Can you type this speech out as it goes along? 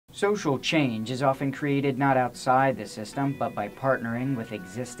Social change is often created not outside the system, but by partnering with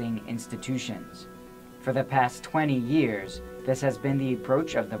existing institutions. For the past 20 years, this has been the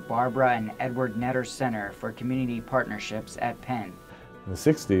approach of the Barbara and Edward Netter Center for Community Partnerships at Penn. In the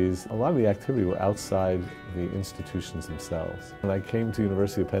 60s, a lot of the activity were outside the institutions themselves. When I came to the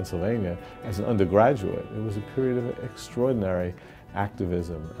University of Pennsylvania as an undergraduate, it was a period of extraordinary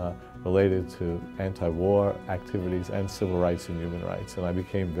activism related to anti-war activities and civil rights and human rights, and I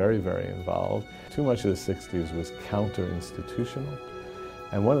became very, very involved. Too much of the 60s was counter-institutional,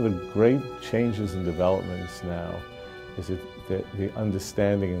 and one of the great changes and developments now is that the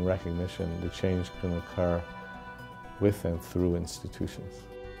understanding and recognition that change can occur with and through institutions.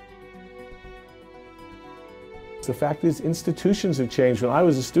 The fact is, institutions have changed. When I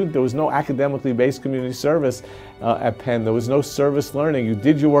was a student, there was no academically based community service at Penn. There was no service learning. You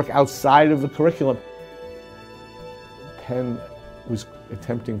did your work outside of the curriculum. Penn was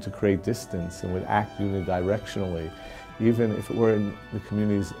attempting to create distance and would act unidirectionally, even if it were in the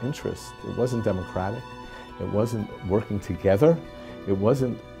community's interest. It wasn't democratic. It wasn't working together. It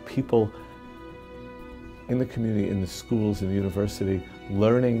wasn't people in the community, in the schools, in the university,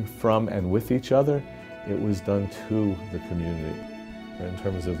 learning from and with each other. It was done to the community. In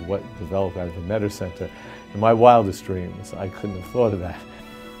terms of what developed out of the Netter Center, in my wildest dreams, I couldn't have thought of that.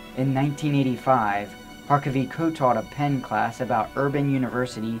 In 1985, Harkavy co-taught a Penn class about urban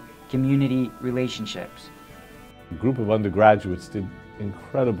university community relationships. A group of undergraduates did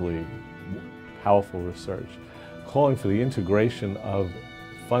incredibly powerful research, calling for the integration of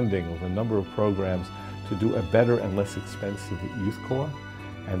funding of a number of programs to do a better and less expensive youth corps.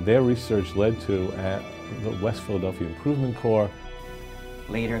 And their research led to the West Philadelphia Improvement Corps.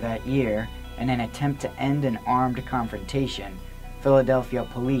 Later that year, in an attempt to end an armed confrontation, Philadelphia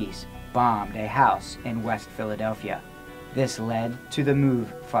police bombed a house in West Philadelphia. This led to the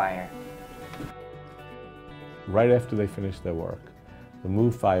Move Fire. Right after they finished their work, the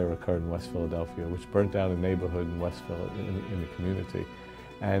Move Fire occurred in West Philadelphia, which burnt down a neighborhood in West Philadelphia, in the community.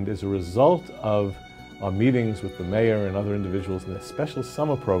 And as a result of our meetings with the mayor and other individuals, and a special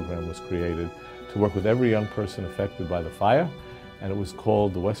summer program was created to work with every young person affected by the fire, and it was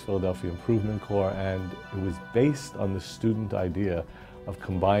called the West Philadelphia Improvement Corps, and it was based on the student idea of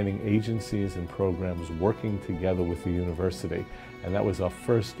combining agencies and programs working together with the university. And that was our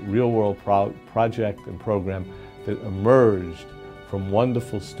first real-world project and program that emerged from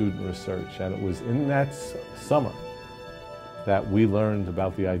wonderful student research, and it was in that summer that we learned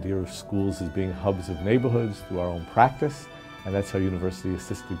about the idea of schools as being hubs of neighborhoods through our own practice, and that's how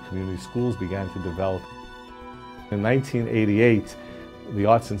university-assisted community schools began to develop. In 1988, the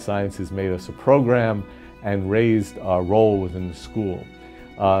arts and sciences made us a program and raised our role within the school.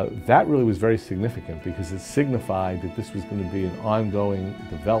 That really was very significant because it signified that this was going to be an ongoing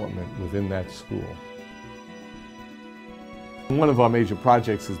development within that school. One of our major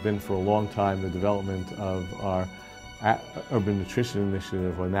projects has been for a long time the development of our Urban Nutrition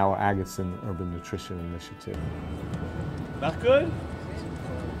Initiative, or now our Agatston Urban Nutrition Initiative. Not good?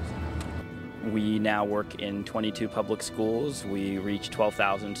 We now work in 22 public schools. We reach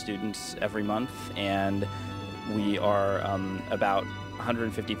 12,000 students every month, and we are about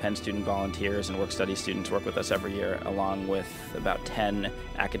 150 Penn student volunteers and work study students work with us every year, along with about 10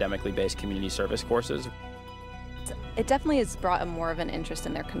 academically based community service courses. It definitely has brought more of an interest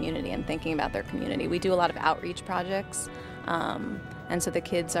in their community and thinking about their community. We do a lot of outreach projects, and so the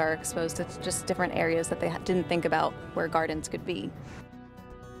kids are exposed to just different areas that they didn't think about where gardens could be.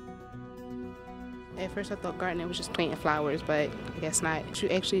 At first I thought gardening was just planting flowers, but I guess not. You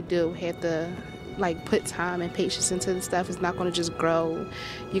actually do have to put time and patience into the stuff. It's not going to just grow.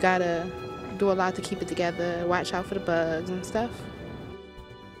 You gotta do a lot to keep it together, watch out for the bugs and stuff.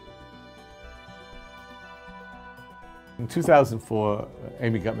 In 2004,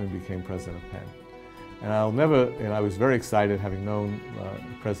 Amy Gutman became president of Penn. And I was very excited having known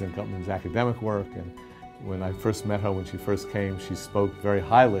President Gutman's academic work, and when I first met her, when she first came, she spoke very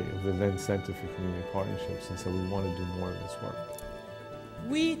highly of the then Center for Community Partnerships and said we want to do more of this work.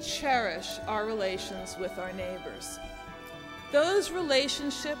 We cherish our relations with our neighbors. Those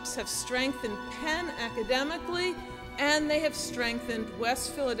relationships have strengthened Penn academically, and they have strengthened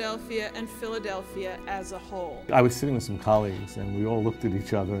West Philadelphia and Philadelphia as a whole. I was sitting with some colleagues, and we all looked at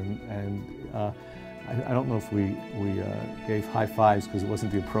each other, and I don't know if we gave high fives because it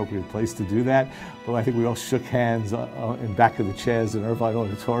wasn't the appropriate place to do that, but I think we all shook hands in back of the chairs in Irvine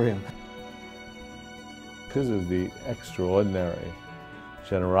Auditorium. Because of the extraordinary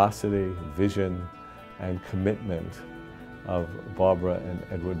generosity, vision, and commitment of Barbara and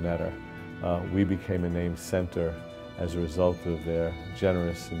Edward Netter, we became a named center as a result of their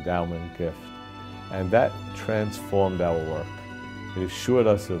generous endowment gift. And that transformed our work. It assured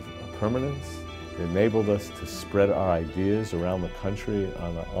us of permanence. It enabled us to spread our ideas around the country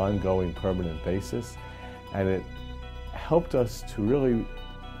on an ongoing, permanent basis. And it helped us to really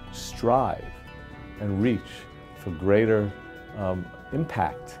strive and reach for greater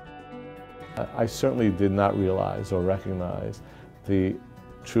impact. I certainly did not realize or recognize the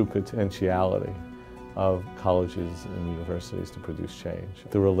true potentiality of colleges and universities to produce change.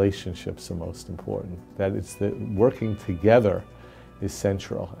 The relationships are most important. That it's the working together is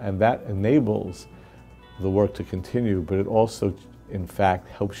central, and that enables the work to continue, but it also, in fact,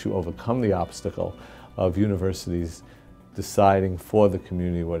 helps you overcome the obstacle of universities deciding for the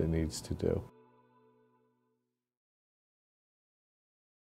community what it needs to do.